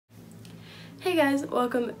Hey guys,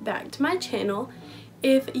 welcome back to my channel.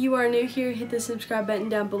 If you are new here, hit the subscribe button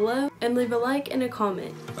down below and leave a like and a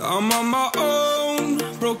comment. I'm on my own,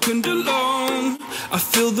 broken and alone. I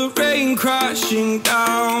feel the rain crashing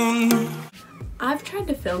down. I've tried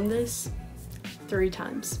to film this 3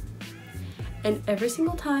 times, and every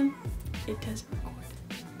single time it doesn't record.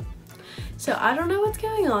 So I don't know what's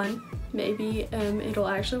going on. Maybe it'll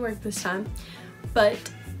actually work this time, but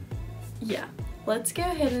yeah, let's go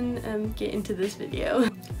ahead and get into this video.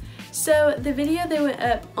 So the video that went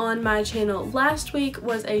up on my channel last week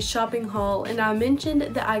was a shopping haul, and I mentioned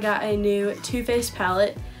that I got a new Too Faced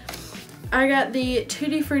palette. I got the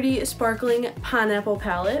Tutti Frutti Sparkling Pineapple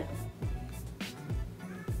palette.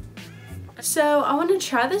 So I want to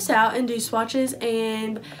try this out and do swatches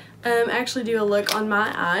and actually do a look on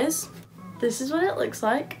my eyes. This is what it looks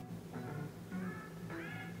like.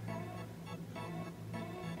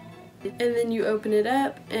 And then you open it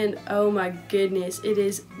up and oh my goodness, it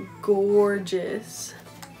is gorgeous.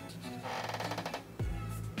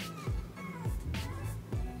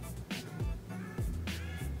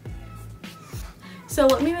 So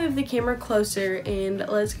let me move the camera closer and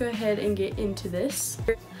let's go ahead and get into this.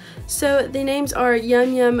 So the names are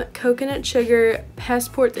Yum Yum, Coconut Sugar,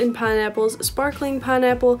 Passports and Pineapples, Sparkling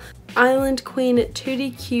Pineapple, Island Queen, Tutti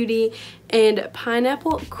Cutie, and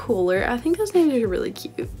Pineapple Cooler. I think those names are really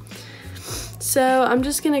cute. So I'm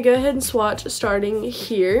just gonna go ahead and swatch starting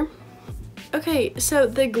here. Okay, so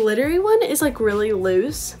the glittery one is like really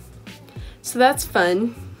loose, so that's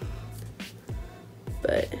fun,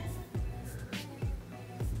 but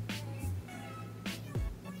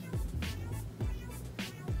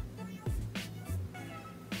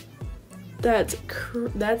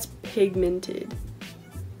that's pigmented.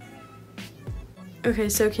 Okay,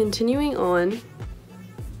 so continuing on.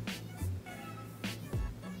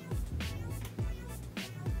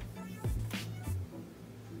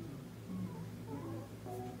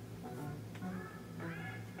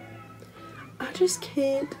 I just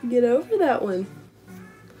can't get over that one.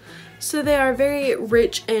 So they are very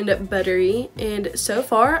rich and buttery, and so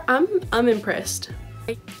far I'm impressed.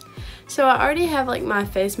 So I already have like my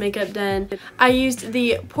face makeup done. I used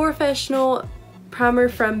the Professional primer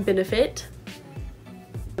from Benefit.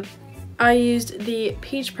 I used the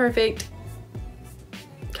Peach Perfect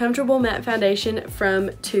Comfortable Matte Foundation from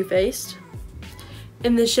Too Faced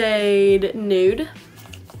in the shade Nude.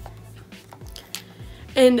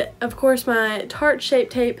 And of course my Tarte Shape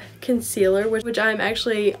Tape concealer, which I'm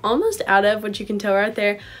actually almost out of, which you can tell right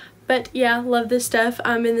there. But yeah, love this stuff.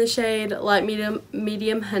 I'm in the shade Light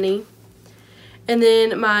Medium Honey. And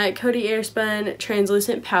then my Coty Airspun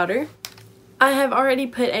Translucent Powder. I have already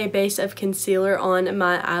put a base of concealer on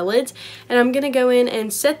my eyelids, and I'm going to go in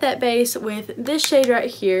and set that base with this shade right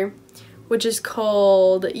here, which is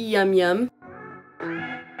called Yum Yum.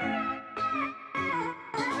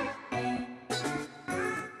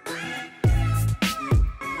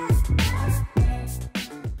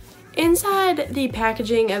 Inside the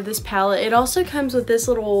packaging of this palette, it also comes with this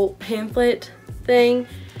little pamphlet thing,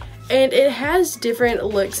 and it has different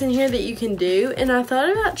looks in here that you can do, and I thought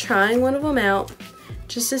about trying one of them out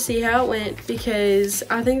just to see how it went because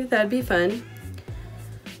I think that that'd be fun.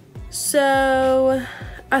 So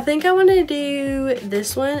I think I want to do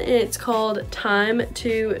this one, and it's called Time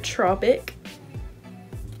to Tropic.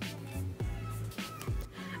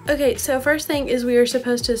 Okay, so first thing is we are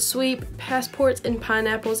supposed to sweep Passports and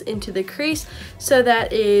Pineapples into the crease. So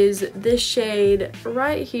that is this shade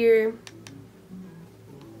right here.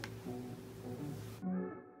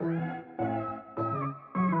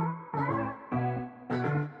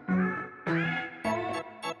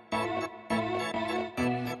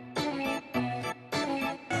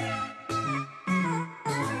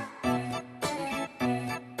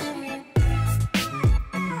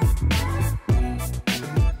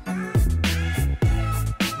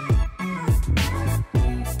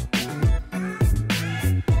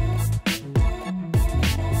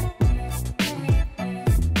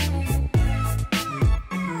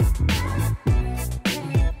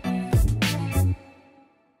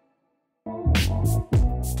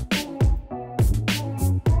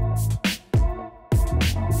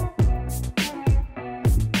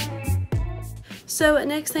 So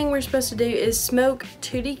next thing we're supposed to do is smoke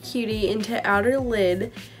Tutti Cutie into outer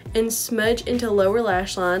lid and smudge into lower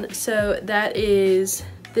lash line. So that is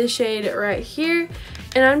this shade right here.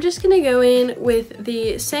 And I'm just gonna go in with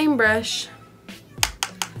the same brush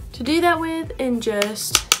to do that with and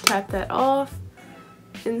just tap that off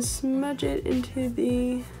and smudge it into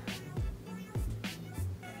the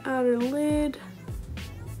outer lid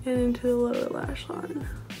and into the lower lash line.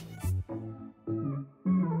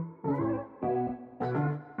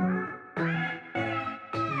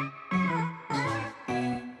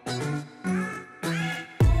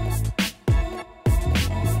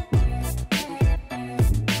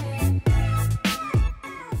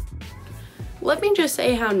 let me just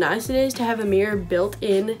say how nice it is to have a mirror built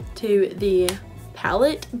in to the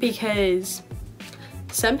palette, because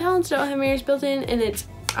some palettes don't have mirrors built in, and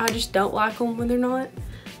I just don't like them when they're not.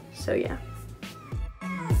 So yeah.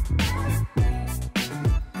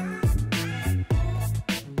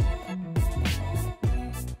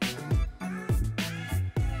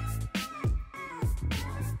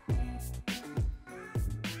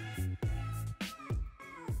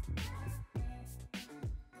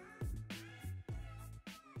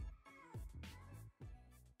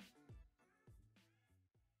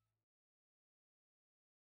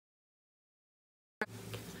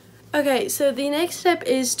 Okay, so the next step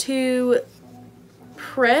is to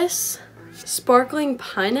press Sparkling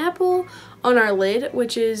Pineapple on our lid,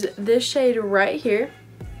 which is this shade right here.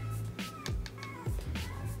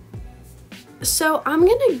 So I'm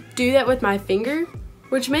gonna do that with my finger,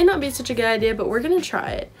 which may not be such a good idea, but we're gonna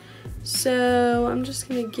try it. So I'm just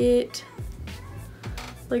gonna get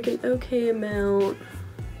like an okay amount.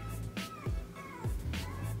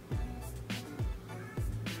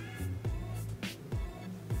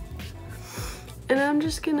 And I'm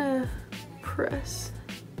just gonna press.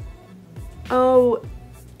 Oh,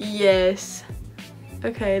 yes.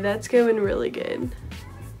 Okay, that's going really good.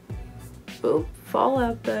 Oh,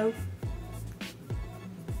 fallout though.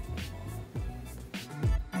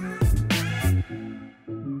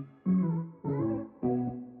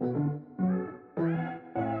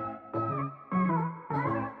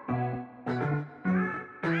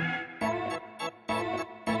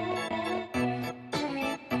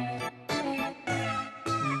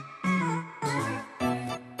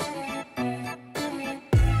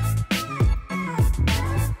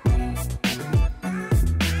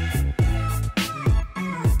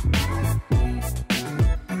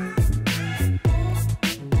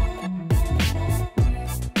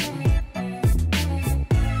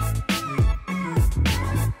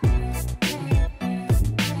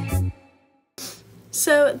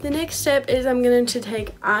 So the next step is I'm going to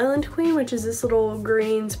take Island Queen, which is this little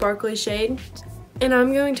green sparkly shade, and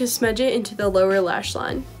I'm going to smudge it into the lower lash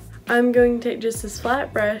line. I'm going to take just this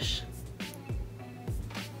flat brush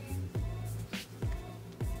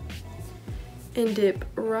and dip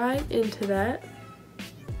right into that.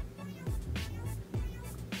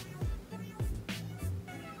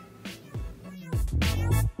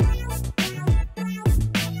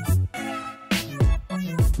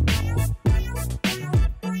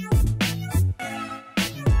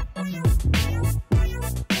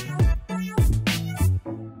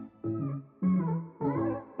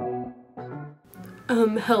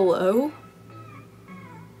 Hello?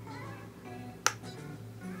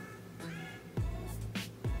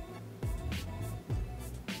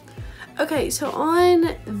 Okay, so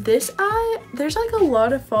on this eye, there's like a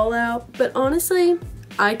lot of fallout, but honestly,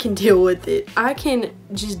 I can deal with it. I can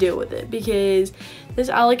just deal with it because this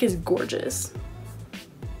eye look is gorgeous.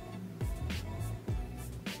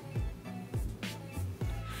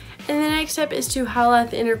 And the next step is to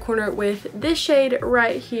highlight the inner corner with this shade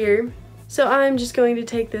right here. So I'm just going to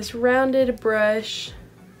take this rounded brush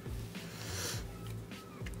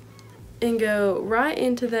and go right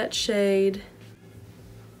into that shade.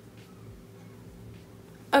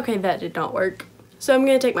 Okay, that did not work. So I'm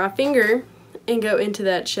going to take my finger and go into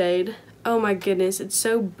that shade. Oh my goodness, it's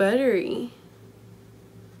so buttery.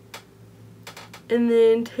 And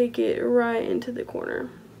then take it right into the corner.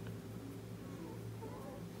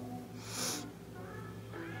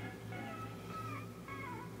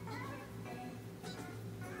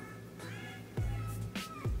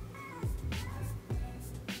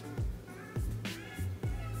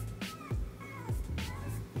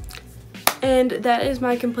 And that is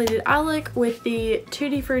my completed eye look with the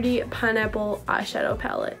Tutti Frutti Pineapple Eyeshadow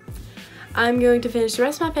Palette. I'm going to finish the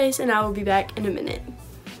rest of my face and I will be back in a minute.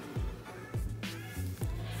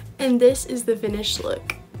 And this is the finished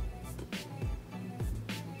look.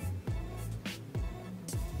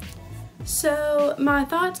 So my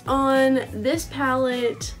thoughts on this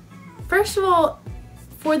palette, first of all,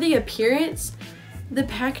 for the appearance, the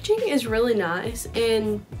packaging is really nice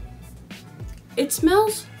and it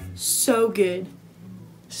smells so good.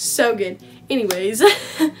 So good. Anyways,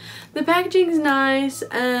 the packaging's nice,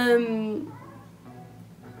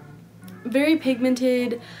 very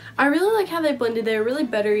pigmented. I really like how they blended. They're really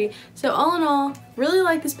buttery. So all in all, really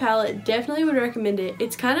like this palette. Definitely would recommend it.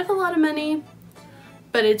 It's kind of a lot of money,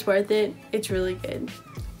 but it's worth it. It's really good.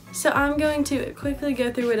 So I'm going to quickly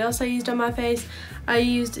go through what else I used on my face. I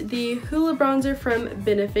used the Hoola bronzer from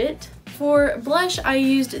Benefit. For blush, I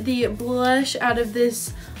used the blush out of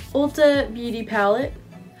this Ulta Beauty palette.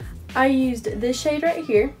 I used this shade right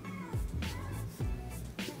here.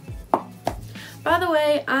 By the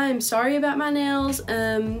way, I'm sorry about my nails.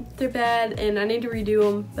 They're bad and I need to redo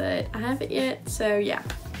them, but I haven't yet, so yeah.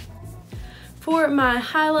 For my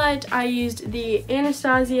highlight, I used the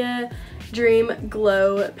Anastasia Dream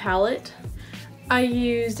Glow palette. I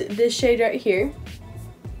used this shade right here.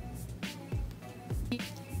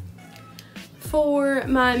 For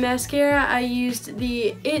my mascara, I used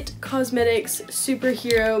the It Cosmetics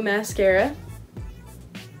Superhero Mascara.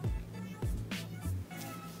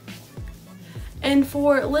 And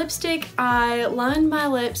for lipstick, I lined my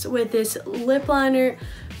lips with this lip liner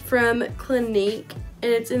from Clinique,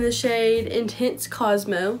 and it's in the shade Intense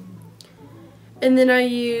Cosmo. And then I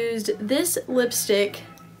used this lipstick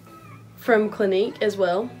from Clinique as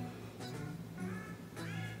well,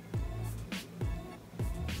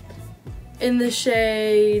 in the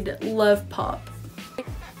shade Love Pop.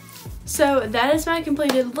 So that is my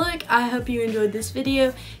completed look. I hope you enjoyed this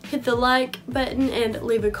video. Hit the like button and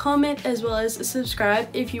leave a comment, as well as subscribe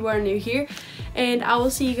if you are new here. And I will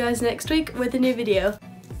see you guys next week with a new video.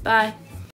 Bye.